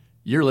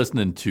You're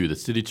listening to the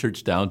City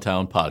Church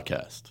Downtown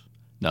podcast.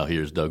 Now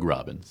here's Doug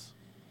Robbins.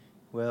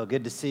 Well,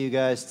 good to see you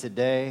guys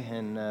today.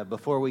 And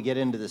before we get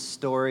into the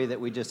story that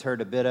we just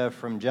heard a bit of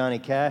from Johnny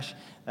Cash,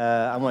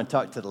 I want to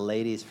talk to the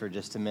ladies for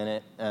just a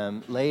minute.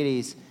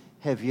 Ladies,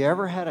 have you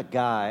ever had a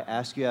guy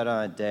ask you out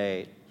on a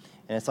date,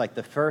 and it's like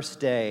the first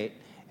date,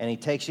 and he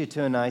takes you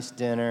to a nice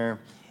dinner,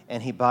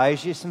 and he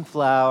buys you some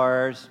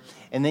flowers,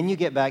 and then you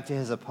get back to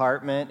his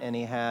apartment, and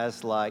he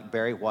has like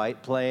Barry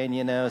White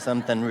playing,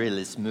 something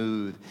really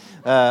smooth.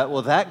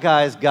 Well, that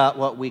guy's got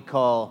what we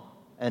call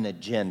an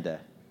agenda,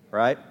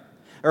 right?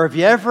 Or have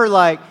you ever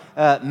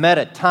met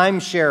a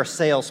timeshare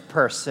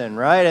salesperson,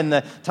 right? And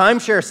the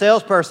timeshare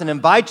salesperson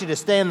invites you to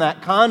stay in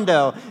that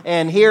condo,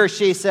 and he or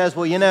she says,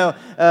 well,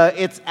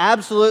 it's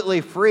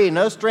absolutely free,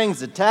 no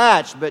strings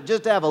attached, but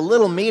just have a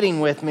little meeting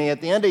with me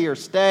at the end of your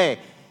stay.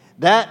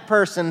 That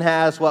person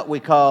has what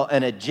we call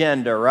an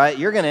agenda, right?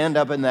 You're going to end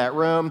up in that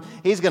room.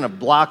 He's going to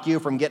block you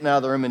from getting out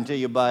of the room until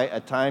you buy a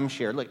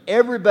timeshare. Look,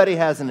 everybody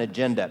has an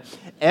agenda.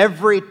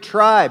 Every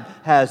tribe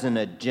has an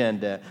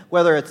agenda,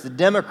 whether it's the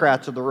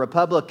Democrats or the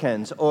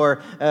Republicans,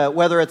 or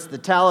whether it's the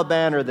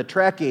Taliban or the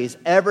Trekkies.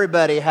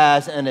 Everybody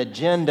has an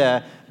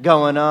agenda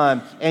going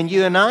on. And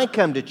you and I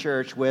come to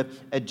church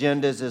with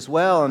agendas as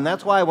well. And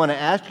that's why I want to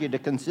ask you to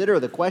consider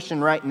the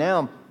question right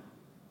now,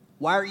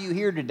 why are you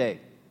here today?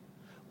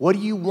 What do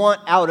you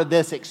want out of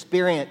this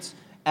experience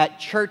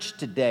at church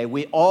today?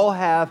 We all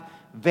have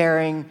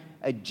varying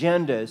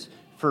agendas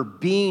for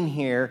being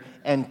here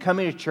and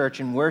coming to church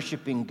and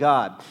worshiping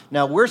God.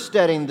 Now, we're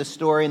studying the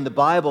story in the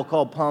Bible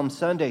called Palm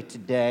Sunday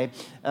today.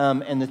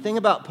 And the thing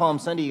about Palm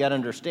Sunday you got to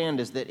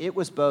understand is that it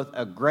was both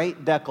a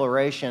great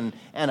declaration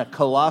and a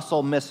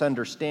colossal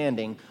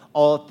misunderstanding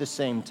all at the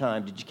same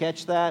time. Did you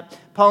catch that?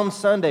 Palm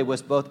Sunday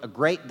was both a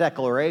great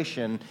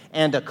declaration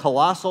and a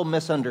colossal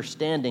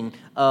misunderstanding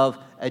of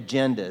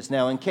agendas.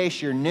 Now, in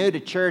case you're new to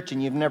church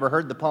and you've never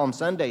heard the Palm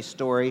Sunday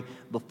story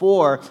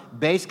before,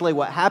 basically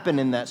what happened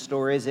in that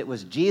story is it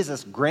was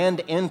Jesus'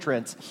 grand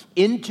entrance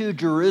into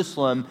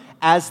Jerusalem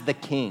as the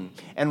king.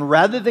 And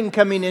rather than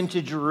coming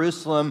into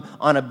Jerusalem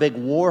on a big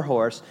war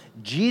horse,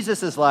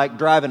 Jesus is like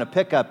driving a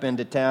pickup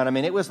into town. I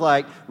mean, it was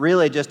like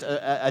really just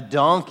a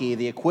donkey,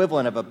 the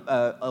equivalent of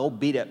an old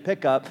beat-up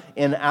pickup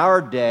in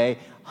our day.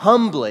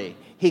 Humbly,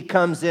 he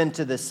comes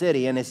into the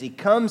city. And as he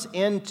comes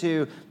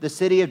into the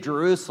city of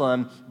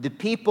Jerusalem, the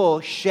people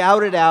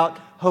shouted out,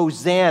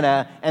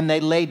 Hosanna, and they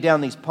laid down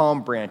these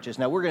palm branches.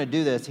 Now, we're going to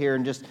do this here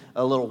in just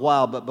a little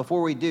while, but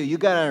before we do, you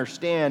got to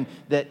understand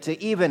that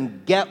to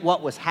even get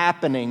what was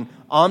happening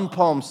on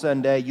Palm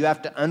Sunday, you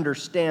have to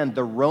understand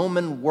the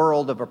Roman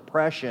world of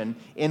oppression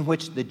in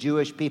which the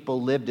Jewish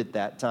people lived at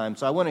that time.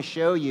 So I want to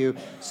show you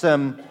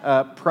some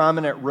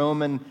prominent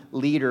Roman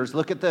leaders.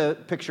 Look at the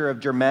picture of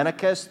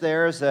Germanicus.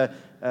 There's a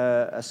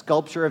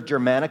sculpture of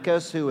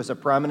Germanicus, who was a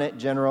prominent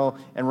general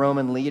and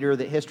Roman leader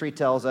that history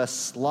tells us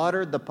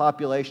slaughtered the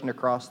population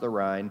across the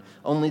Rhine.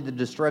 Only the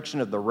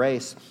destruction of the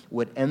race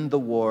would end the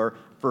war.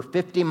 For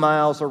 50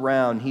 miles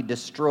around, he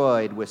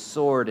destroyed with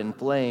sword and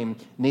flame.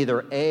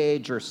 Neither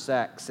age or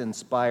sex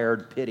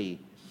inspired pity.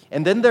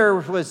 And then there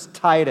was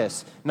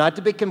Titus, not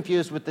to be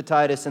confused with the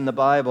Titus in the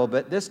Bible,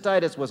 but this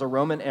Titus was a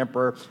Roman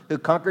emperor who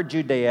conquered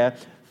Judea.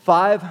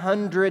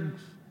 500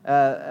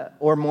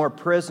 or more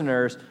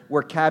prisoners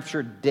were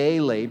captured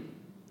daily,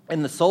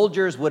 and the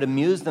soldiers would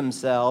amuse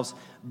themselves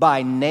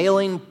by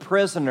nailing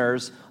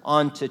prisoners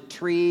onto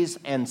trees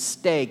and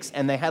stakes,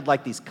 and they had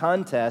like these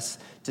contests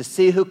to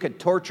see who could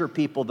torture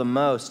people the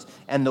most,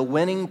 and the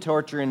winning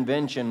torture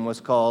invention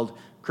was called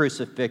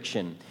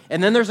crucifixion.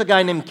 And then there's a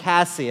guy named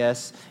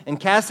Cassius, and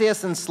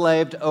Cassius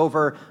enslaved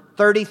over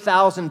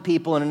 30,000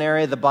 people in an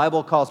area the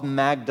Bible calls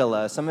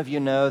Magdala. Some of you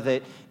know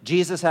that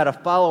Jesus had a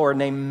follower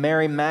named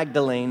Mary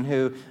Magdalene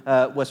who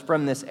was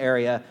from this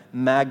area,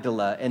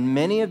 Magdala. And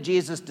many of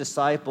Jesus'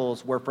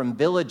 disciples were from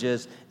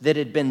villages that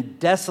had been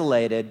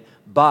desolated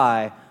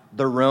by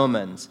the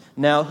Romans.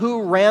 Now,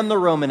 who ran the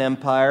Roman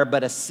Empire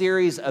but a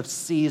series of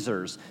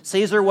Caesars?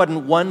 Caesar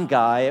wasn't one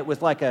guy. It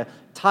was like a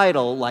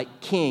title like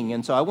king.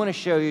 And so I want to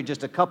show you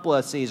just a couple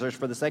of Caesars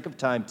for the sake of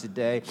time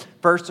today.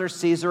 First, there's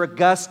Caesar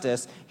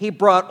Augustus. He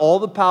brought all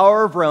the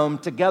power of Rome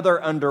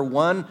together under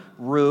one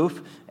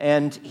roof,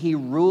 and he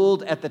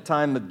ruled at the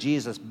time of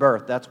Jesus'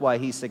 birth. That's why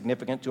he's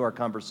significant to our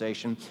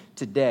conversation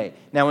today.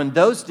 Now, in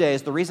those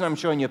days, the reason I'm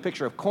showing you a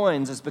picture of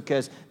coins is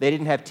because they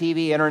didn't have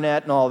TV,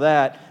 internet, and all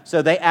that,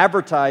 so they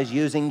advertised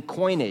using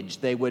coinage.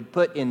 They would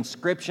put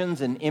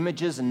inscriptions and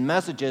images and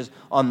messages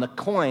on the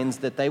coins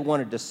that they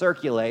wanted to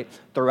circulate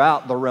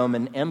throughout the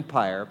Roman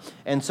Empire.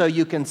 And so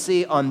you can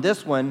see on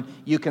this one,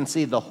 you can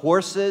see the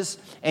horses,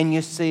 and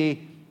you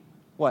see,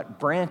 what,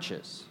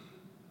 branches.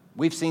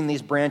 We've seen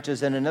these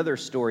branches in another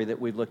story that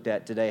we've looked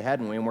at today,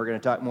 hadn't we? And we're going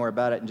to talk more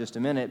about it in just a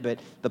minute. But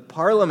the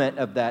parliament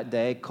of that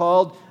day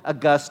called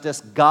Augustus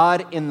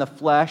God in the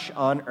flesh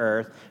on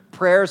earth.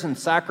 Prayers and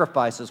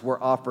sacrifices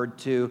were offered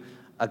to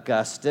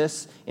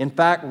Augustus. In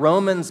fact,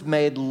 Romans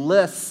made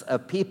lists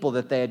of people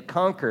that they had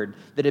conquered,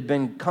 that had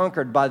been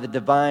conquered by the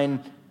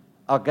divine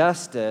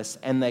Augustus,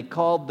 and they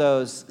called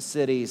those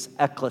cities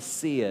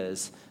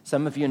ecclesias.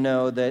 Some of you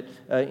know that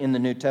in the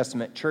New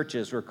Testament,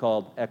 churches were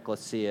called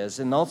ecclesias.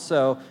 And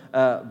also,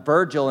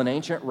 Virgil, an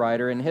ancient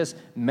writer, in his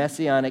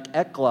Messianic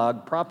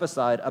Eclogue,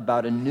 prophesied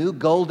about a new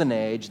golden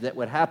age that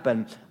would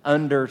happen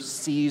under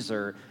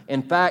Caesar.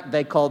 In fact,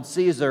 they called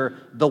Caesar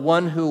the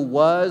one who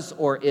was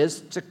or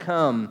is to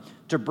come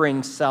to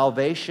bring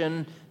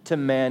salvation to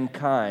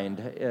mankind.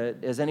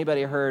 Has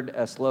anybody heard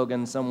a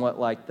slogan somewhat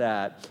like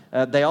that?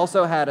 They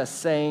also had a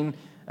saying,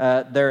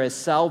 there is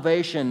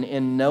salvation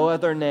in no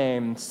other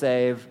name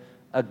save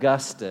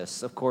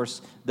Augustus. Of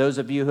course, those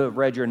of you who have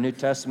read your New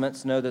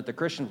Testaments know that the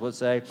Christians would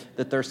say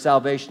that there's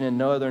salvation in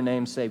no other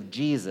name save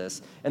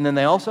Jesus. And then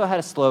they also had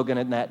a slogan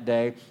in that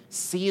day,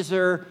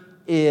 Caesar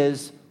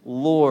is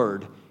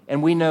Lord.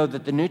 And we know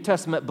that the New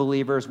Testament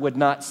believers would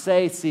not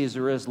say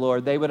Caesar is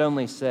Lord. They would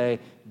only say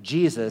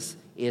Jesus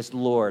is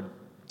Lord.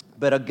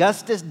 But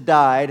Augustus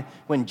died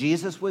when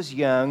Jesus was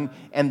young,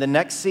 and the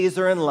next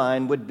Caesar in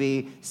line would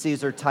be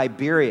Caesar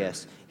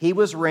Tiberius. He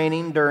was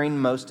reigning during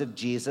most of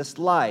Jesus'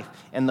 life.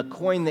 And the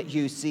coin that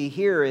you see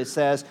here, it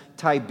says,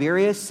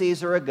 Tiberius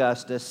Caesar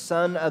Augustus,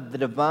 son of the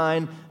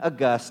divine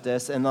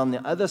Augustus. And on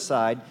the other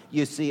side,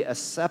 you see a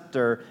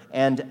scepter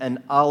and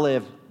an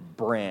olive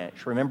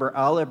branch. Remember,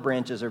 olive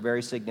branches are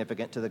very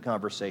significant to the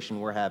conversation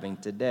we're having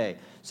today.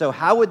 So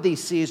how would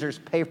these Caesars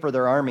pay for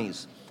their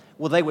armies?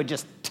 Well, they would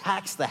just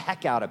tax the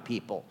heck out of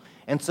people.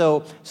 And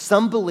so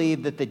some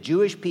believe that the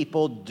Jewish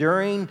people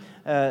during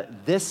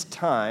this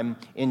time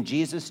in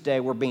Jesus' day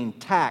were being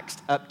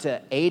taxed up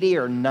to 80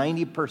 or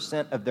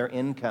 90% of their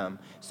income.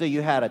 So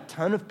you had a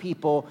ton of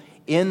people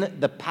in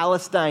the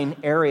Palestine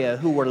area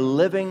who were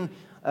living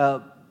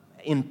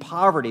in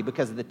poverty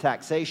because of the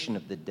taxation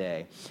of the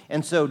day.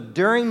 And so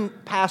during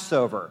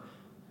Passover,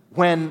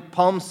 when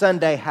Palm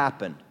Sunday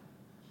happened,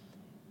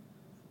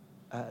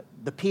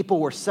 the people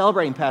were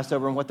celebrating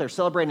Passover, and what they're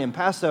celebrating in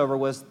Passover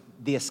was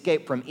the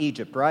escape from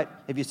Egypt, right?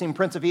 Have you seen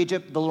Prince of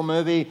Egypt, the little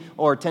movie,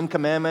 or 10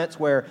 Commandments,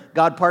 where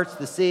God parts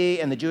the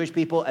sea and the Jewish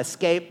people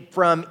escape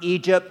from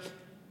Egypt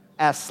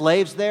as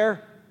slaves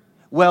there?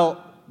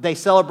 Well, they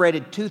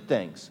celebrated two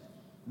things.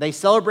 They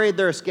celebrated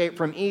their escape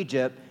from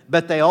Egypt,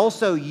 but they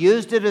also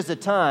used it as a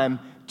time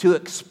to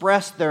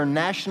express their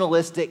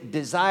nationalistic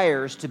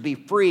desires to be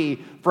free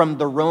from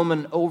the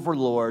Roman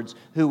overlords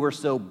who were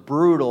so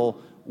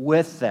brutal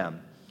with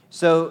them.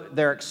 So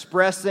they're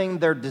expressing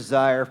their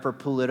desire for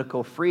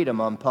political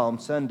freedom on Palm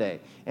Sunday.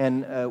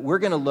 And we're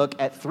going to look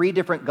at three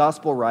different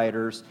gospel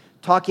writers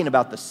talking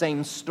about the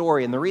same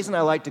story. And the reason I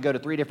like to go to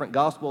three different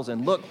gospels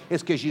and look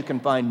is because you can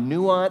find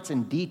nuance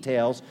and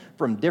details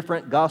from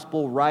different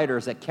gospel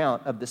writers'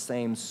 account of the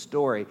same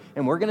story.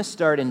 And we're going to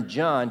start in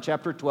John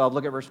chapter 12.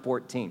 Look at verse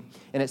 14.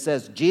 And it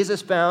says,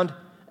 Jesus found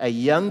a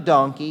young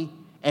donkey,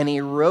 and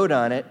he rode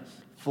on it,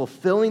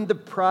 fulfilling the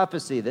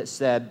prophecy that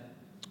said,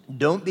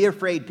 don't be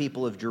afraid,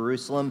 people of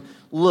Jerusalem.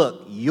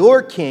 Look,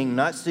 your king,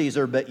 not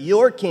Caesar, but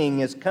your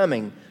king is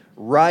coming,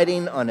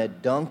 riding on a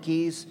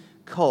donkey's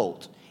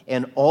colt.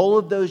 And all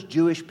of those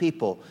Jewish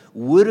people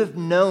would have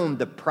known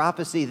the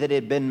prophecy that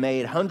had been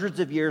made hundreds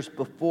of years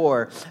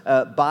before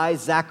by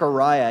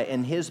Zechariah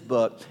in his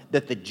book,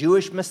 that the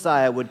Jewish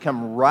Messiah would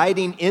come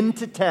riding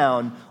into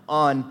town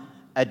on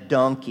a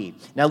donkey.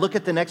 Now look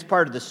at the next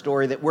part of the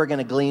story that we're going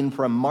to glean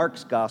from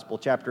Mark's Gospel,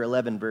 chapter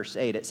 11, verse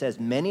 8. It says,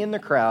 many in the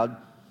crowd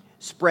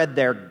spread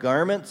their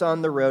garments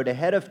on the road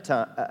ahead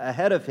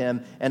of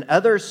him, and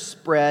others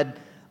spread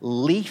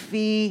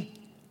leafy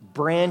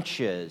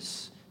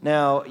branches.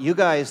 Now, you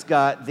guys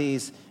got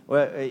these,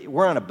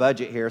 we're on a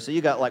budget here, so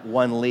you got like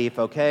one leaf,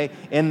 okay?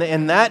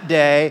 In that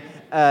day,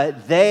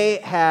 they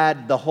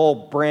had the whole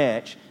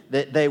branch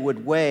that they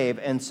would wave.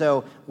 And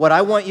so what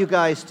I want you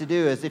guys to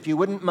do is, if you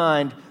wouldn't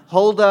mind,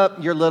 hold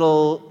up your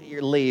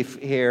leaf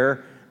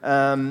here,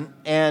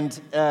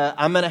 and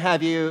I'm going to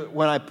have you,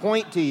 when I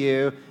point to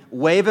you,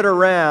 wave it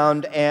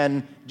around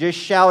and just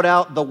shout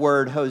out the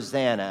word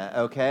Hosanna,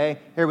 okay?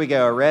 Here we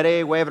go.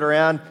 Ready? Wave it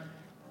around.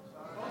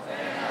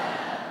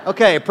 Hosanna.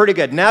 Okay, pretty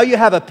good. Now you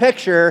have a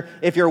picture.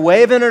 If you're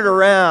waving it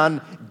around,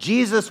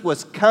 Jesus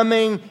was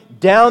coming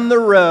down the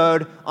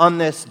road on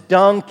this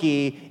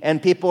donkey,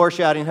 and people are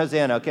shouting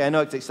Hosanna. Okay, I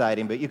know it's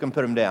exciting, but you can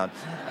put them down.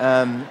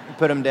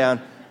 Put them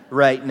down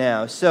right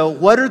now. So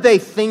what are they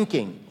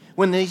thinking?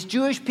 When these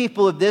Jewish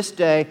people of this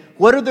day,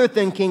 what are they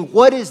thinking?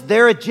 What is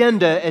their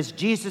agenda as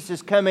Jesus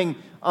is coming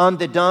on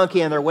the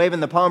donkey and they're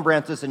waving the palm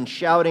branches and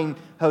shouting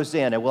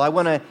Hosanna? Well, I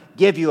want to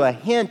give you a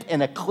hint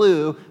and a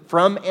clue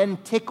from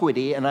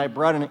antiquity, and I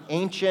brought an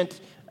ancient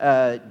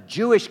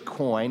Jewish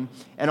coin,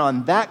 and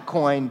on that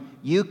coin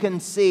you can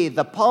see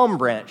the palm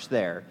branch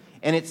there.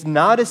 And it's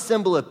not a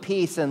symbol of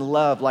peace and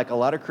love like a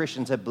lot of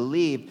Christians have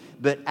believed,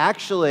 but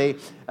actually,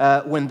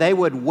 when they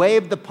would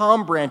wave the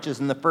palm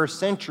branches in the first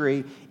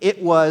century, it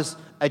was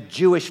a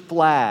Jewish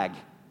flag.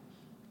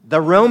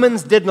 The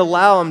Romans didn't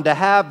allow them to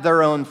have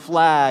their own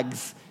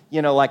flags,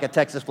 you know, like a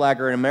Texas flag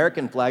or an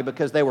American flag,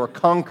 because they were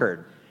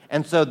conquered.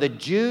 And so the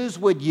Jews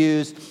would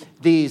use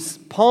these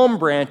palm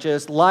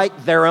branches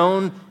like their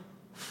own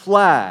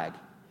flag.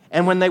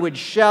 And when they would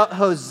shout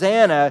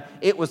Hosanna,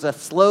 it was a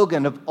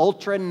slogan of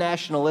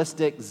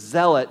ultra-nationalistic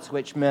zealots,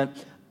 which meant,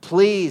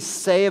 please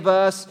save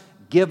us,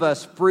 give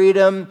us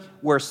freedom,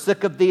 we're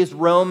sick of these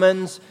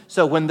Romans.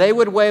 So when they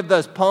would wave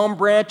those palm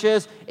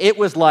branches, it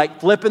was like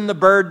flipping the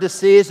bird to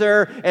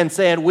Caesar and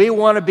saying, we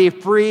want to be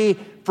free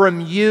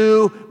from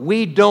you,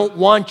 we don't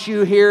want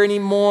you here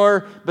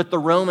anymore. But the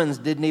Romans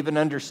didn't even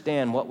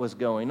understand what was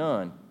going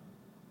on.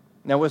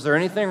 Now, was there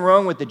anything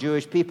wrong with the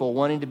Jewish people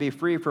wanting to be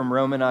free from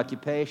Roman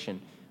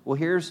occupation? Well,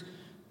 here's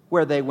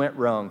where they went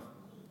wrong.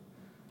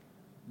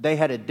 They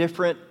had a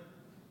different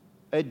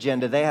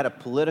agenda. They had a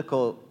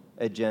political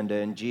agenda,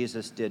 and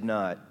Jesus did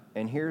not.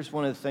 And here's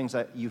one of the things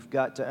that you've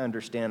got to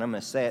understand. I'm going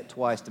to say it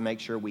twice to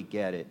make sure we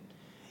get it.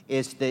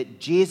 Is that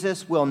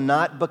Jesus will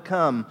not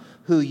become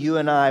who you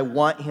and I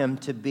want him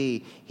to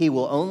be. He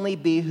will only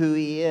be who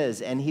he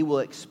is, and he will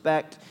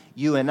expect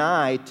you and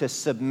I to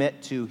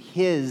submit to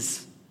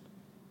his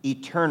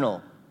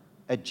eternal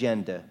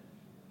agenda.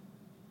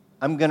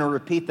 I'm going to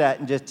repeat that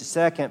in just a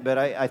second, but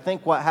I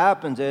think what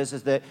happens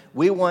is that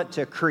we want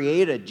to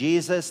create a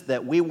Jesus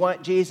that we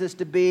want Jesus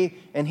to be,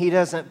 and he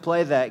doesn't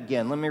play that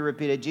game. Let me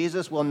repeat it.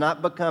 Jesus will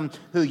not become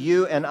who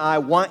you and I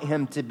want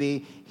him to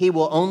be. He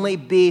will only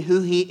be who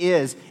he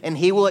is, and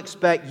he will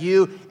expect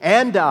you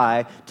and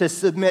I to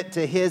submit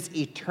to his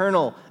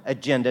eternal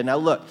agenda. Now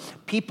look,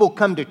 people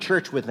come to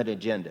church with an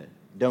agenda,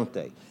 don't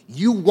they?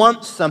 You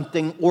want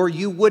something or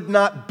you would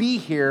not be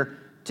here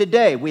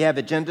today. We have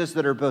agendas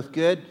that are both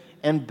good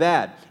and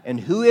bad. And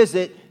who is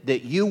it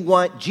that you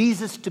want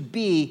Jesus to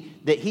be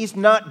that he's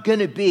not going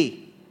to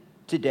be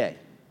today?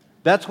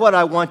 That's what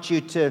I want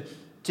you to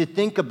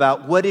think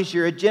about. What is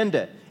your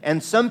agenda?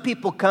 And some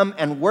people come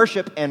and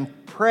worship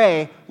and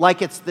pray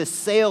like it's the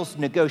sales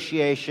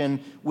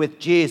negotiation with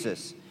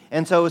Jesus.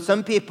 And so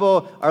some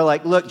people are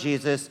like, look,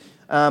 Jesus,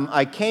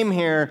 I came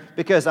here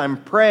because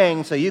I'm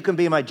praying so you can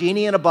be my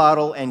genie in a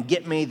bottle and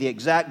get me the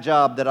exact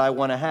job that I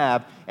want to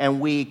have. And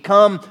we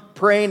come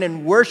praying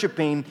and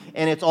worshiping,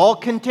 and it's all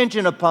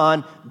contingent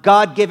upon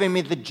God giving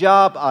me the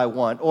job I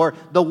want, or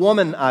the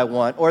woman I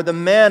want, or the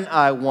man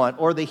I want,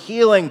 or the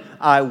healing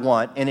I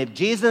want. And if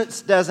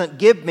Jesus doesn't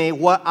give me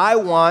what I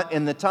want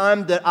in the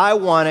time that I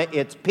want it,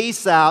 it's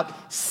peace out,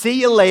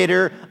 see you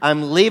later,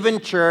 I'm leaving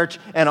church,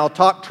 and I'll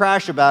talk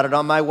trash about it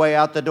on my way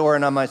out the door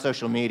and on my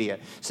social media.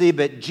 See,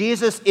 but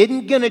Jesus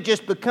isn't going to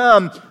just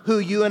become who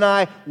you and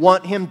I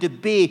want him to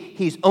be.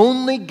 He's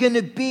only going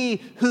to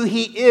be who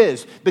he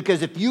is.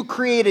 Because if you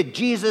created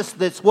Jesus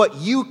that's what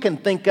you can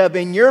think of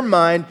in your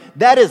mind,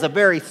 that is a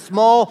very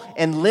small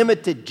and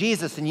limited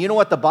Jesus. And you know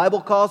what the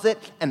Bible calls it?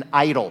 An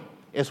idol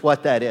is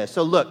what that is.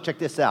 So look, check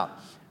this out.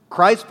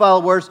 Christ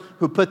followers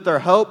who put their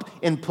hope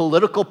in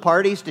political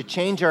parties to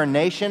change our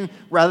nation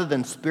rather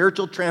than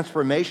spiritual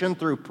transformation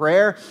through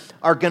prayer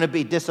are going to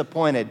be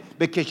disappointed,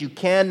 because you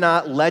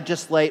cannot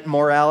legislate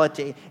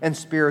morality and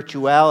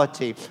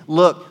spirituality.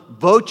 Look,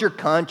 vote your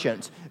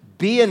conscience.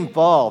 Be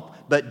involved,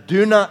 but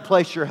do not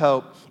place your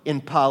hope in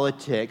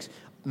politics.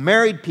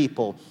 Married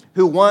people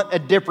who want a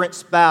different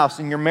spouse,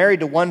 and you're married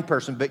to one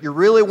person, but you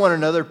really want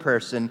another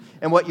person,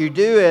 and what you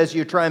do is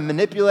you try and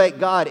manipulate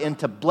God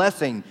into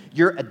blessing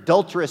your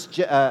adulterous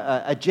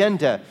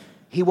agenda.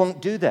 He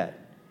won't do that.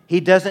 He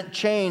doesn't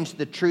change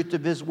the truth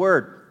of his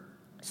word.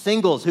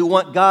 Singles who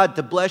want God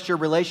to bless your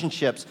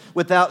relationships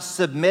without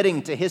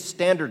submitting to his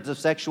standards of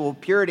sexual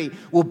purity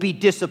will be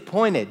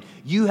disappointed.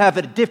 You have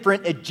a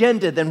different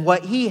agenda than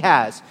what he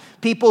has.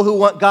 People who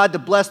want God to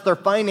bless their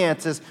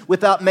finances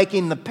without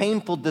making the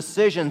painful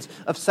decisions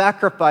of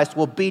sacrifice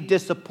will be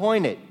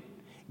disappointed.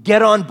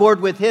 Get on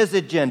board with his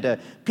agenda.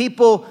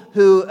 People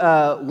who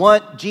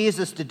want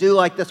Jesus to do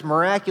like this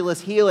miraculous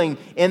healing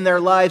in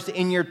their lives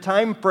in your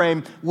time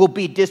frame will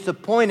be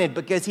disappointed,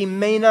 because he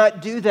may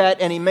not do that,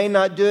 and he may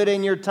not do it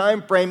in your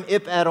time frame,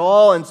 if at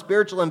all. And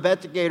spiritual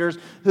investigators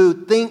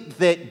who think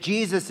that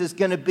Jesus is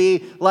going to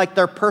be like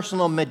their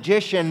personal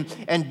magician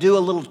and do a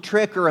little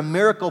trick or a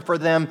miracle for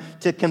them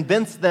to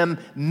convince them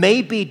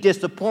may be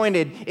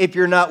disappointed if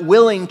you're not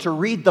willing to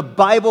read the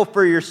Bible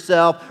for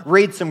yourself,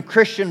 read some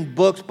Christian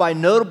books by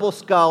notable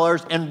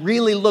scholars, and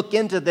really look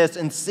into this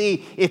and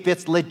see if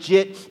it's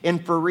legit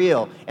and for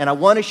real. And I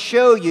want to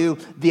show you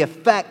the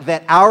effect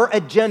that our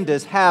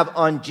agendas have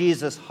on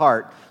Jesus'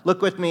 heart.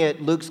 Look with me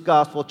at Luke's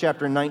Gospel,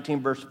 chapter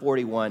 19, verse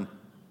 41.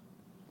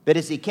 But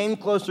as he came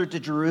closer to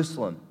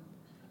Jerusalem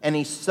and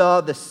he saw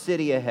the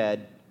city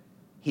ahead,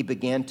 he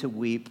began to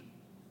weep.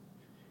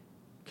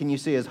 Can you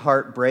see his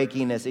heart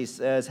breaking as he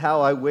says,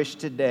 "How I wish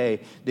today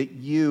that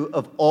you,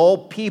 of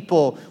all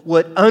people,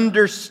 would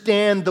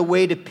understand the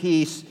way to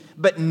peace.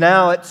 But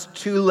now it's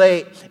too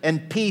late,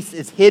 and peace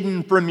is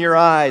hidden from your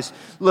eyes."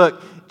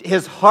 Look,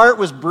 his heart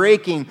was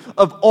breaking.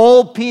 Of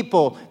all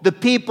people, the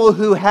people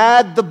who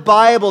had the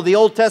Bible, the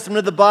Old Testament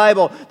of the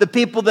Bible, the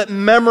people that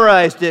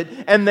memorized it,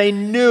 and they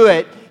knew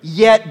it,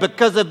 yet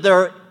because of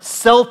their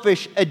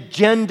selfish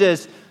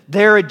agendas,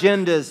 their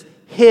agendas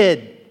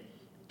hid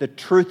the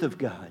truth of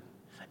God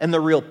and the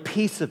real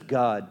peace of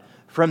God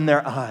from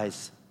their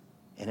eyes.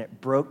 And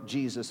it broke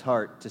Jesus'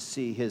 heart to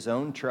see his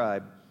own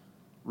tribe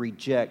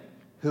reject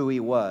who he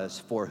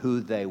was for who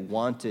they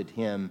wanted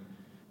him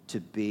to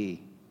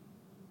be.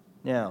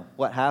 Now,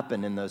 what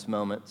happened in those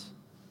moments?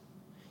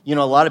 You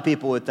know, a lot of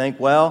people would think,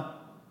 well,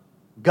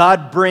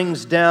 God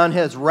brings down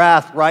his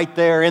wrath right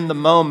there in the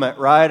moment,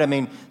 right? I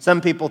mean,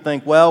 some people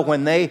think, well,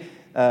 when they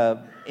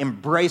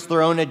embraced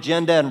their own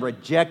agenda and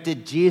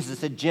rejected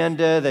Jesus'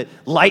 agenda, that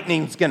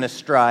lightning's going to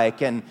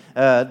strike and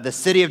the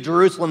city of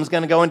Jerusalem's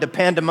going to go into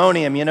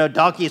pandemonium. You know,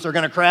 donkeys are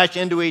going to crash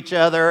into each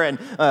other and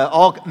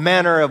all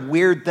manner of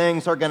weird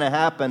things are going to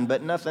happen.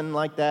 But nothing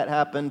like that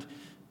happened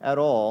at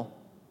all.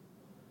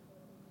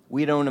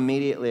 We don't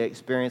immediately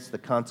experience the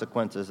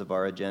consequences of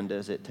our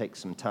agendas. It takes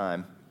some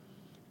time.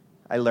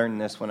 I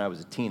learned this when I was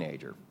a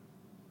teenager.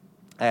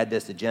 I had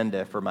this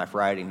agenda for my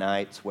Friday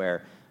nights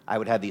where I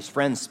would have these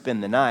friends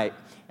spend the night,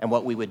 and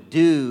what we would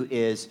do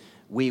is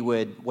we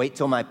would wait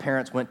till my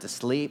parents went to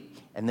sleep,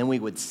 and then we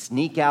would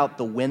sneak out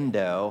the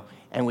window,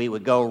 and we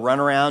would go run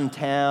around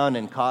town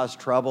and cause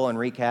trouble and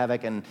wreak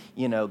havoc and,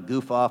 you know,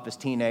 goof off as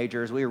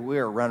teenagers. We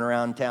were running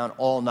around town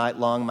all night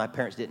long. My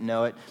parents didn't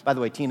know it. By the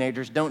way,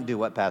 teenagers, don't do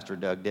what Pastor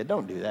Doug did.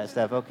 Don't do that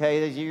stuff,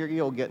 okay?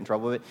 You'll get in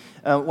trouble with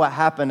it. What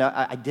happened,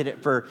 I did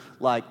it for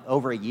like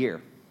over a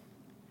year.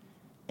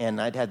 And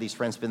I'd had these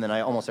friends spend the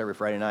night almost every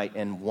Friday night.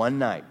 And one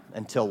night,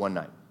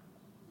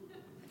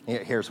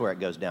 here's where it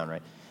goes down,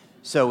 right?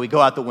 So we go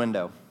out the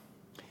window.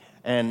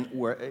 And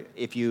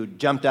if you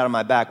jumped out of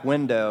my back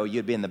window,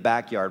 you'd be in the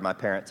backyard of my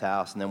parents'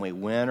 house. And then we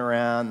went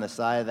around the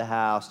side of the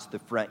house to the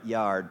front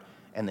yard.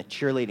 And the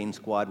cheerleading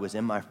squad was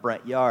in my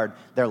front yard.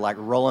 They're like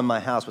rolling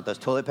my house with those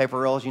toilet paper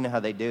rolls. You know how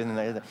they do? And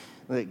I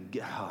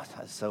was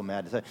so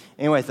mad.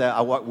 Anyway,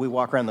 we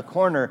walk around the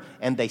corner,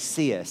 and they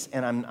see us.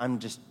 And I'm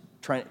just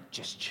trying to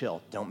just chill.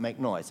 Don't make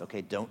noise,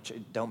 okay?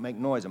 Don't make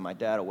noise, and my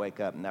dad will wake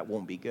up, and that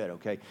won't be good,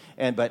 okay?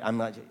 But I'm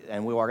not.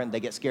 And we walk in, they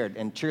get scared,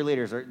 and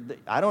cheerleaders are.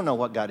 I don't know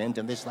what got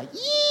into them. They're just like,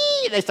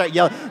 yee! They start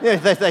yelling.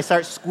 They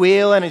start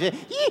squealing, and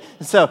yee!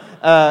 So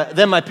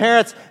then my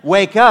parents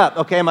wake up.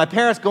 Okay, my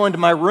parents go into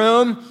my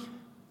room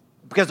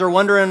because they're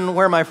wondering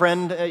where my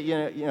friend,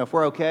 you know, if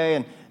we're okay,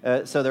 and.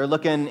 So they're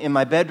looking in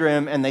my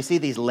bedroom, and they see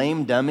these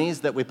lame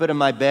dummies that we put in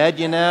my bed,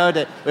 you know,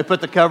 that we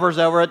put the covers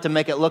over it to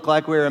make it look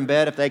like we were in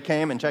bed if they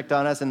came and checked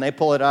on us, and they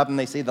pull it up, and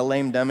they see the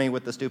lame dummy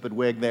with the stupid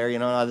wig there, you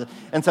know,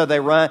 and so they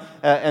run,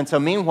 and so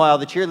meanwhile,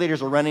 the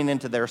cheerleaders are running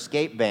into their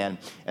escape van,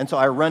 and so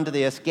I run to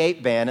the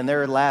escape van, and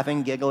they're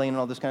laughing, giggling, and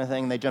all this kind of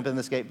thing, and they jump in the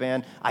escape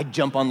van. I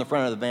jump on the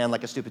front of the van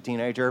like a stupid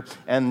teenager,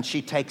 and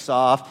she takes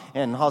off,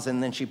 and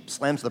then she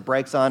slams the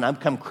brakes on. I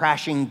come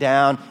crashing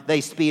down. They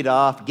speed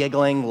off,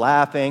 giggling,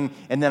 laughing,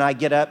 and then I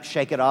get up,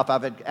 shake it off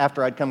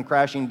after I'd come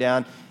crashing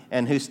down,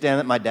 and who's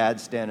standing? My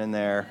dad's standing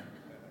there.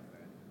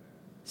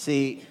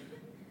 See,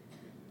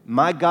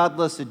 my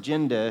godless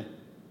agenda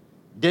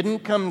didn't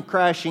come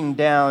crashing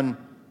down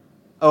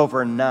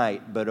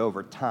overnight, but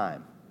over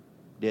time,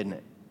 didn't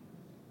it?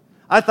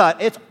 I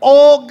thought, it's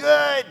all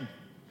good.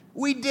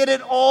 We did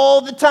it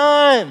all the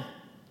time.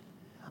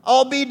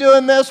 I'll be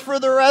doing this for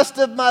the rest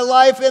of my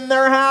life in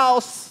their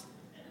house.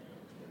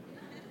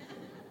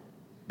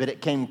 But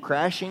it came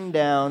crashing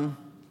down,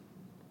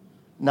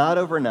 not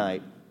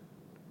overnight,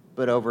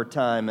 but over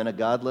time. And a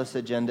godless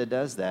agenda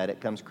does that.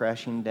 It comes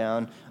crashing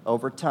down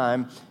over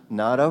time,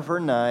 not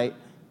overnight.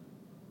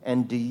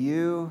 And do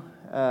you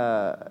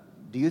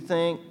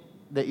think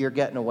that you're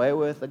getting away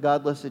with a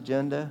godless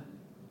agenda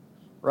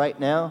right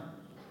now?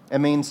 I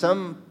mean,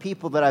 some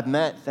people that I've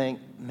met think,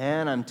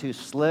 man, I'm too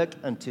slick,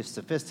 I'm too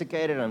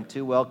sophisticated, I'm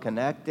too well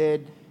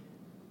connected.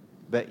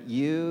 But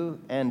you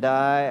and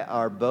I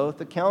are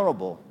both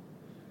accountable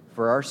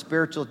for our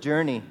spiritual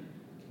journey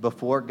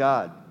before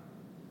God.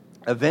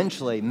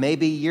 Eventually,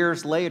 maybe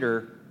years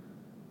later,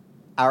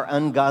 our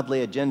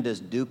ungodly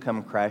agendas do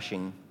come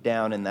crashing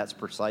down, and that's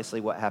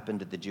precisely what happened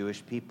to the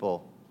Jewish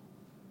people.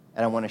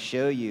 And I want to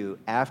show you,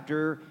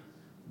 after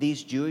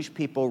these Jewish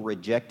people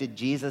rejected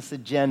Jesus'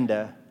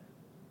 agenda,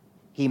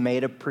 he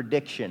made a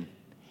prediction.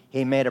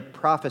 He made a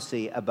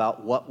prophecy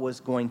about what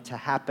was going to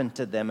happen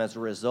to them as a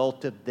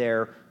result of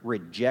their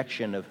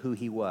rejection of who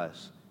he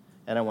was.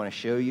 And I want to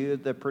show you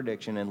the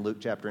prediction in Luke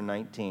chapter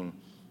 19,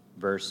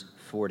 verse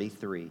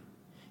 43.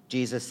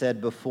 Jesus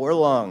said, "Before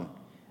long,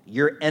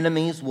 your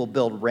enemies will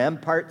build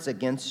ramparts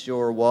against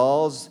your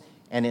walls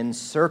and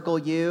encircle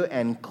you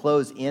and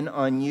close in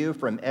on you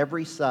from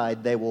every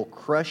side. They will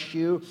crush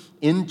you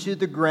into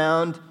the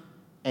ground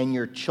and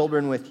your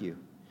children with you.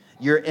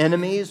 Your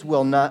enemies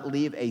will not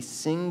leave a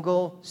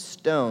single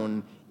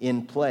stone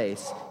in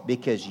place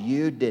because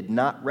you did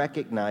not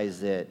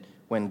recognize it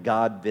when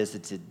God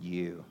visited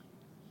you."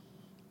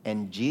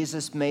 And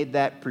Jesus made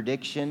that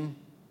prediction,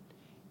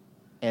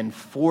 and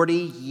 40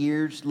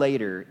 years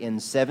later, in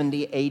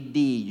 70 AD,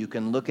 you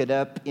can look it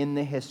up in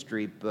the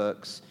history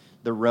books,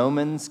 the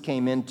Romans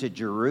came into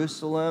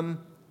Jerusalem.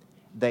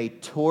 They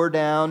tore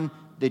down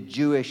the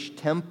Jewish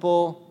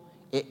temple.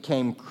 It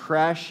came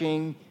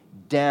crashing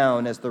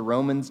down as the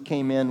Romans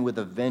came in with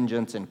a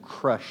vengeance and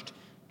crushed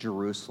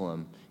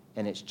Jerusalem.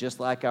 And it's just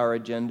like our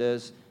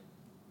agendas.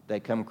 They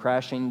come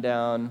crashing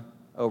down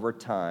over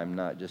time,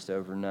 not just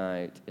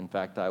overnight. In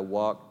fact, I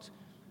walked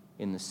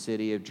in the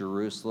city of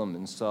Jerusalem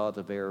and saw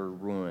the very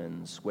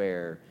ruins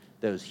where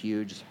those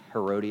huge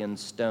Herodian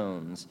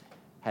stones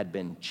had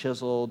been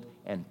chiseled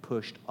and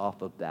pushed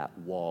off of that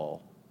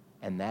wall.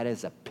 And that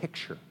is a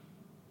picture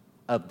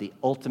of the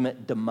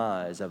ultimate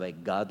demise of a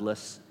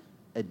godless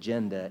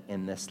agenda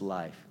in this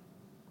life.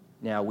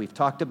 Now, we've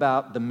talked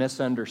about the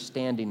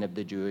misunderstanding of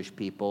the Jewish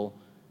people,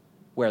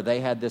 where they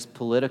had this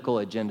political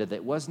agenda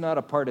that was not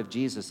a part of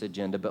Jesus'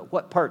 agenda, but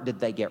what part did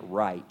they get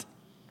right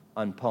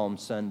on Palm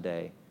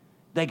Sunday?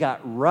 They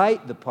got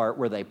right the part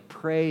where they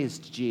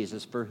praised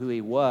Jesus for who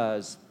he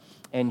was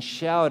and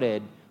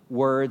shouted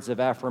words of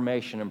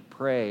affirmation and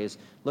praise.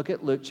 Look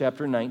at Luke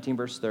chapter 19,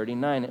 verse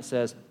 39. It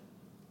says,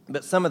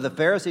 "But some of the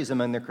Pharisees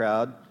among the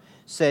crowd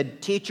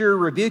said, 'Teacher,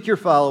 rebuke your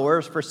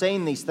followers for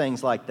saying these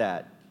things like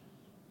that.'"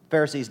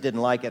 Pharisees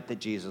didn't like it that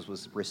Jesus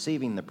was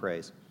receiving the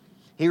praise.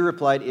 He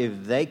replied,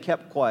 "If they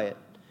kept quiet,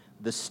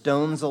 the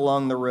stones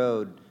along the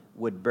road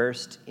would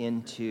burst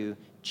into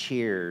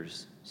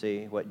cheers."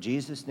 See, what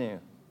Jesus knew,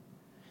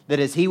 that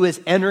as he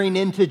was entering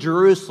into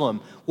Jerusalem,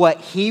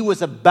 what he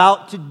was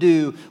about to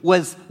do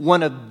was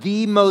one of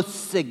the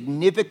most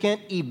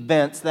significant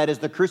events, that is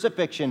the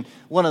crucifixion,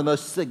 one of the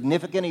most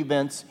significant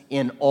events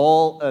in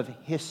all of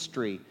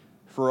history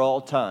for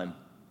all time.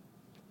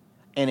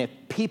 And if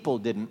people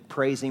didn't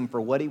praise him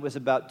for what he was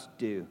about to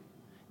do,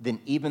 then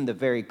even the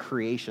very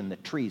creation, the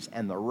trees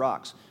and the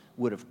rocks,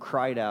 would have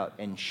cried out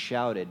and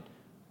shouted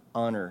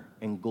honor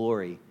and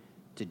glory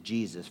to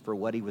Jesus for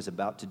what he was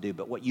about to do.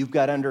 But what you've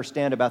got to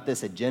understand about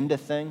this agenda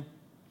thing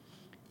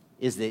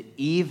is that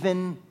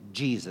even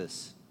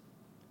Jesus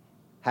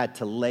had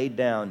to lay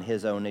down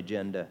his own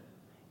agenda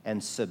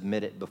and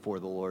submit it before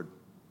the Lord.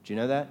 Do you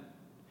know that?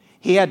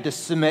 He had to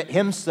submit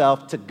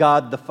himself to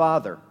God the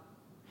Father.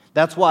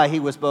 That's why he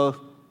was both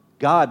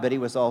God, but he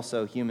was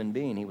also human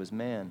being. He was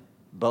man,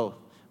 both,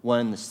 one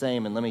and the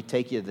same. And let me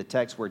take you to the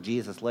text where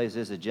Jesus lays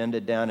his agenda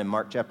down in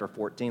Mark chapter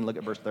 14. Look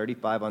at verse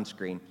 35 on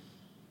screen.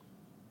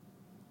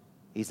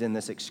 He's in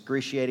this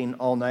excruciating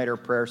all-nighter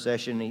prayer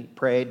session. He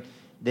prayed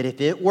that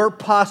if it were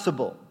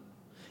possible,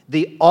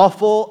 the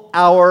awful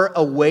hour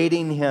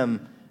awaiting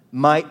him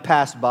might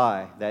pass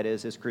by. That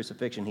is his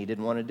crucifixion. He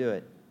didn't want to do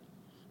it.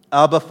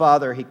 "Abba,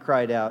 Father," he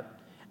cried out,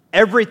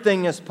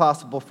 "everything is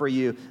possible for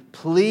you.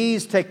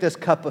 Please take this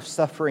cup of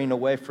suffering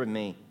away from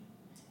me.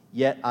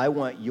 Yet I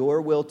want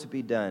your will to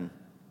be done,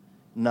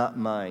 not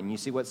mine." You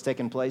see what's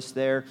taking place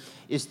there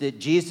is that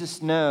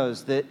Jesus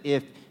knows that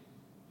if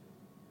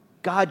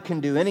God can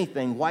do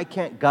anything, why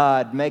can't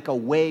God make a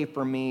way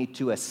for me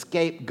to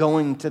escape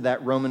going to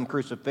that Roman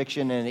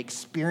crucifixion and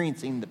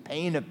experiencing the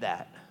pain of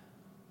that?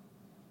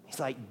 He's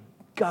like,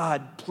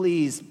 "God,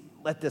 please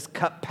let this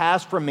cup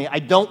pass from me. I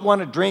don't want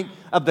to drink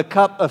of the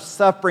cup of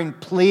suffering.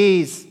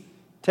 Please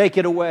take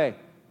it away."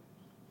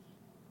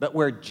 But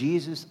where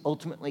Jesus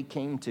ultimately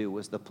came to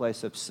was the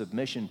place of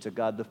submission to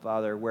God the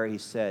Father, where he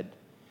said,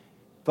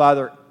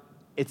 "Father,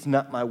 it's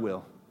not my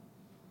will,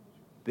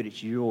 but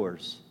it's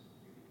yours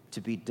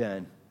to be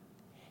done."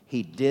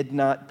 He did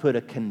not put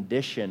a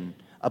condition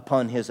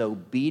upon his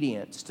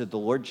obedience to the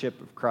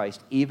lordship of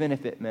Christ, even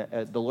if it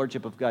meant the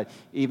lordship of God,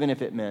 even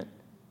if it meant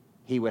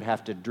he would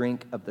have to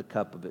drink of the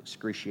cup of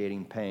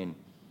excruciating pain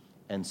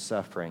and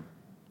suffering.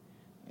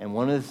 And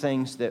one of the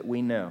things that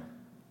we know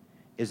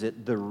is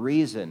that the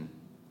reason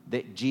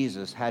that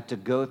Jesus had to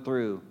go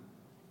through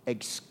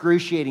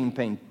excruciating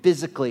pain,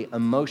 physically,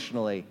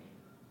 emotionally,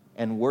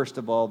 and worst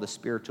of all, the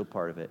spiritual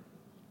part of it,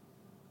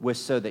 was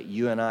so that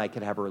you and I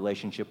could have a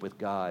relationship with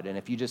God. And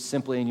if you just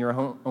simply in your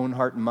own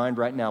heart and mind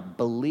right now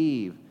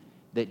believe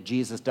that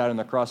Jesus died on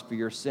the cross for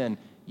your sin,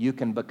 you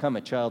can become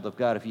a child of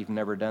God if you've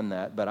never done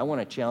that. But I want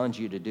to challenge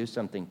you to do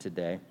something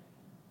today.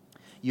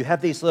 You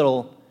have these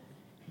little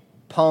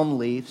palm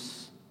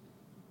leaves,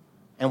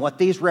 and what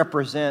these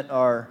represent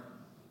are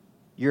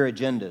your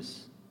agendas.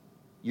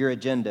 Your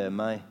agenda,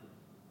 my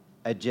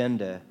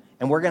agenda.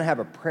 And we're going to have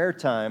a prayer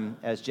time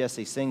as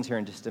Jesse sings here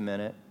in just a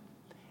minute.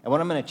 And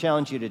what I'm going to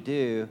challenge you to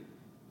do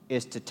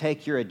is to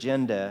take your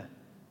agenda.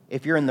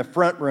 If you're in the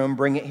front room,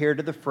 bring it here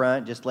to the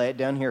front. Just lay it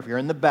down here. If you're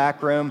in the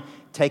back room,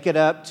 take it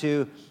up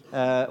to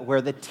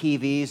where the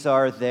TVs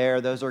are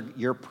there. Those are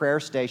your prayer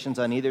stations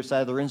on either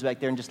side of the rooms back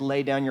there, and just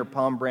lay down your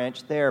palm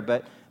branch there.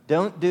 But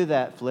don't do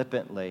that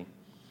flippantly.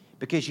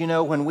 Because, you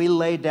know, when we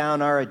lay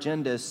down our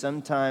agendas,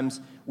 sometimes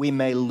we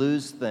may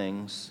lose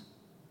things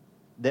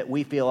that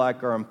we feel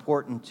like are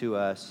important to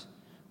us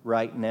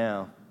right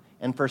now.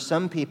 And for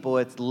some people,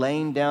 it's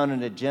laying down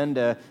an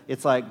agenda.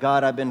 It's like,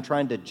 "God, I've been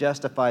trying to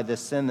justify this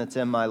sin that's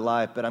in my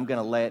life, but I'm going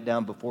to lay it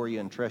down before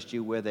you and trust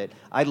you with it.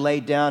 I lay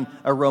down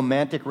a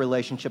romantic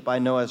relationship I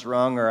know is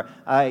wrong, or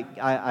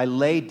I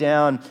lay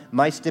down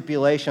my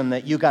stipulation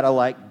that you got to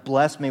like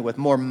bless me with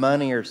more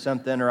money or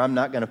something, or I'm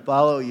not going to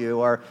follow you,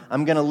 or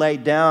I'm going to lay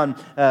down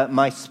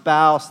my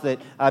spouse that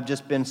I've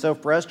just been so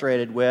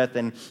frustrated with,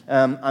 and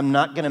I'm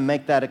not going to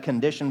make that a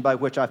condition by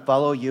which I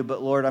follow you,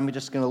 but Lord, I'm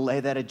just going to lay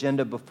that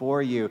agenda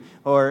before you."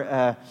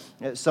 Or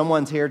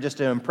someone's here just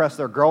to impress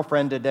their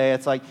girlfriend today.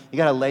 It's like, you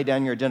got to lay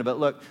down your agenda.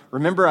 But look,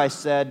 remember I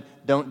said,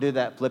 don't do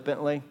that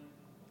flippantly.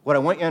 What I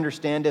want you to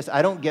understand is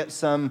I don't get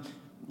some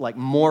like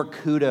more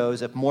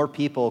kudos if more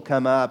people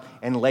come up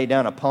and lay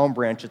down a palm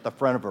branch at the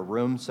front of a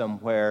room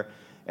somewhere.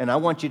 And I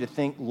want you to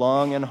think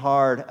long and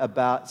hard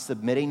about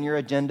submitting your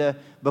agenda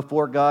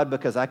before God,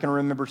 because I can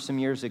remember some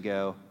years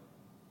ago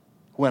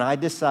when I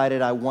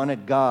decided I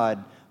wanted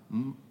God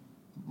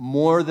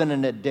more than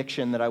an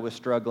addiction that I was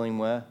struggling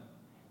with.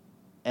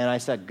 And I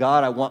said,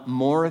 God, I want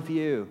more of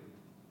you.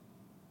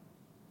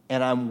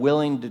 And I'm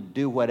willing to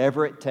do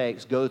whatever it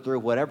takes, go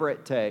through whatever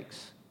it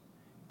takes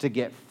to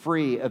get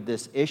free of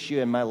this issue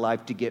in my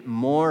life, to get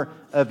more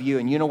of you.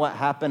 And you know what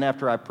happened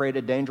after I prayed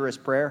a dangerous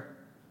prayer?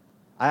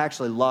 I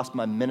actually lost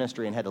my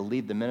ministry and had to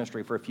leave the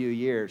ministry for a few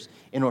years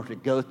in order to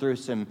go through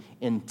some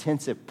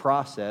intensive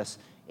process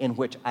in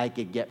which I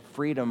could get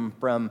freedom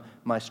from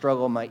my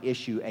struggle, my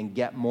issue, and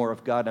get more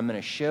of God. I'm going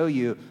to show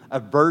you a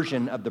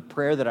version of the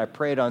prayer that I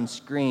prayed on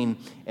screen,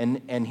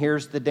 and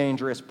here's the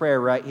dangerous prayer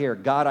right here.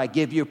 God, I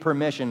give you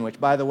permission, which,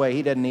 by the way,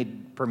 he doesn't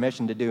need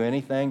permission to do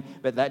anything,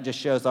 but that just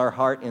shows our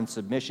heart in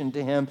submission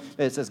to him.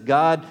 It says,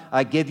 God,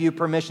 I give you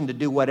permission to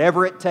do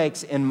whatever it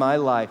takes in my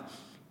life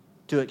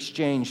to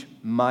exchange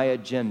my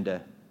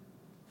agenda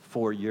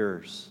for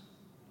yours.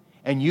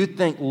 And you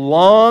think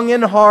long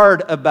and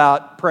hard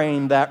about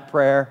praying that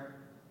prayer.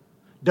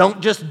 Don't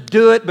just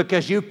do it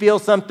because you feel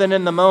something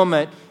in the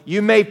moment.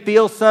 You may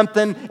feel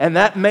something, and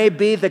that may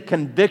be the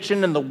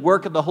conviction and the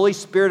work of the Holy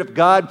Spirit of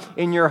God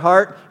in your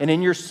heart and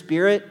in your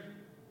spirit.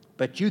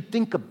 But you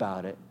think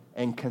about it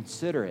and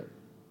consider it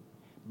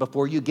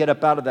before you get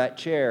up out of that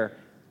chair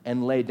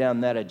and lay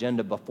down that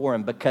agenda before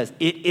him, because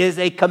it is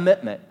a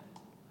commitment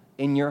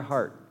in your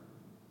heart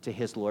to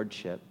his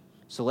lordship.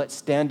 So let's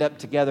stand up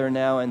together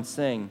now and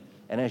sing.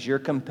 And as you're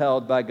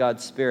compelled by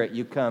God's Spirit,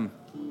 you come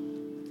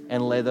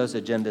and lay those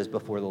agendas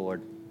before the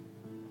Lord.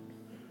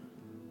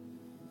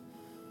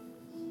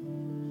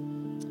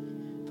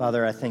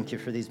 Father, I thank you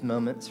for these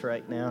moments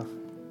right now.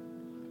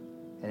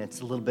 And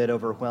it's a little bit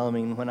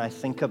overwhelming when I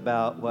think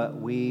about what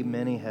we,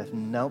 many, have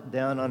knelt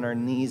down on our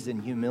knees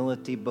in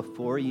humility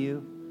before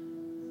you,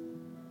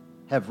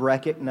 have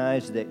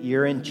recognized that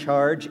you're in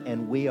charge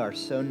and we are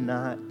so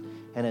not.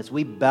 And as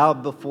we bow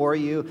before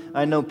you,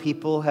 I know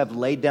people have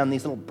laid down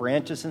these little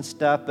branches and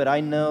stuff, but I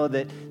know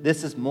that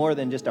this is more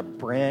than just a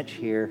branch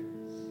here.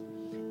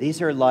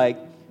 These are like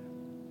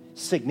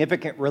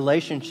significant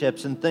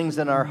relationships and things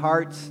in our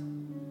hearts,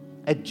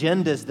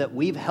 agendas that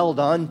we've held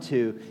on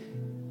to.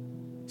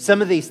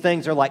 Some of these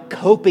things are like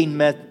coping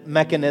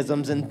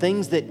mechanisms and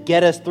things that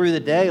get us through the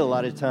day a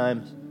lot of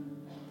times.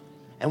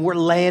 And we're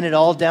laying it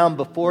all down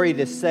before you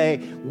to say,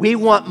 we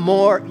want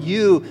more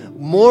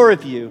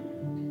of you,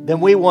 than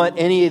we want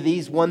any of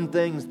these one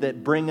things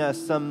that bring us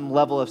some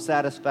level of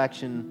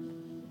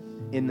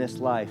satisfaction in this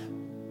life.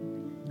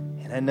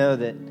 And I know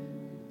that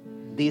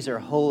these are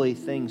holy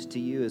things to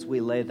you as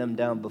we lay them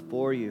down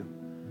before you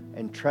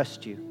and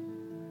trust you.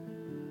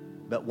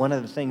 But one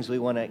of the things we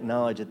want to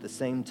acknowledge at the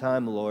same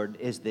time, Lord,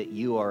 is that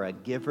you are a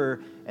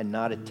giver and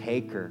not a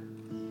taker.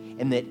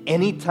 And that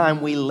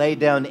anytime we lay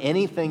down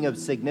anything of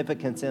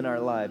significance in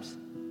our lives,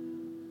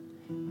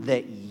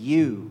 that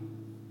you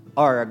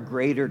are a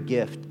greater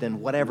gift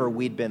than whatever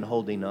we'd been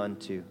holding on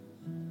to.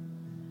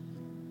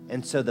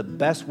 And so the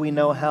best we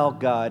know how,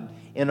 God,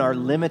 in our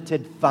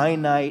limited,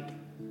 finite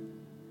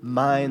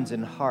minds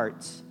and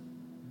hearts,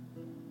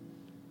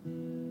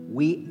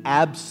 we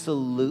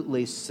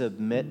absolutely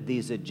submit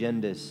these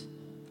agendas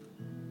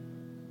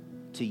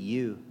to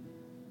you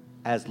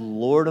as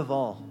Lord of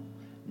all,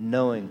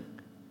 knowing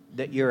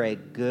that you're a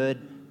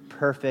good,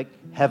 perfect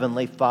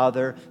Heavenly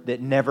Father that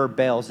never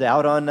bails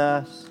out on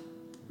us,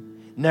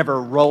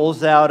 never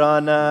rolls out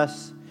on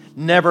us,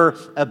 never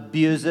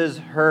abuses,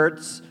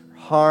 hurts,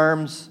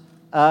 harms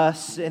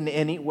us in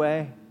any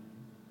way.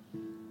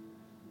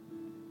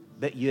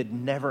 But you'd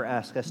never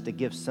ask us to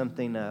give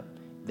something up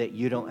that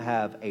you don't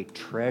have a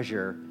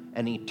treasure,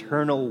 an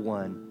eternal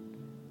one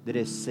that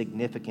is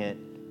significant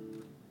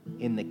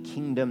in the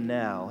kingdom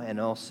now and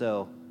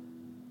also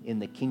in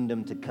the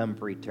kingdom to come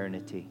for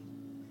eternity.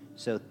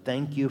 So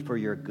thank you for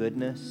your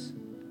goodness,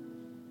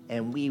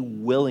 and we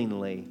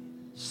willingly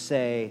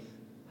say,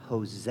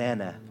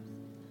 Hosanna,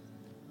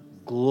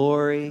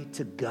 glory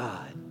to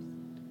God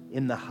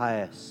in the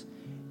highest.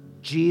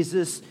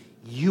 Jesus,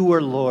 you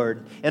are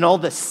Lord. And all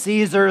the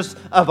Caesars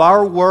of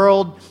our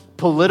world,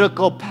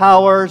 political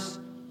powers,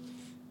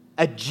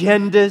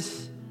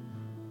 agendas,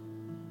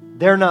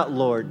 they're not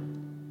Lord.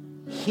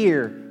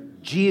 Here,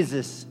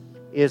 Jesus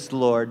is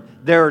Lord.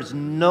 There is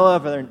no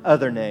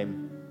other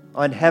name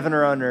on heaven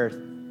or on earth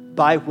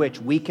by which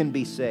we can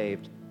be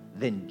saved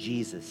than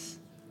Jesus.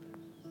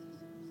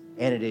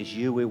 And it is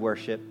you we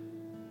worship.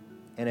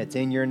 And it's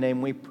in your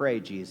name we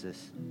pray,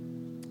 Jesus.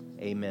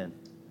 Amen.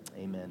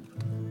 Amen.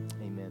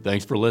 Amen.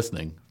 Thanks for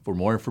listening. For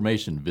more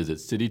information, visit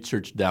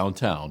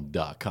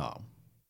citychurchdowntown.com.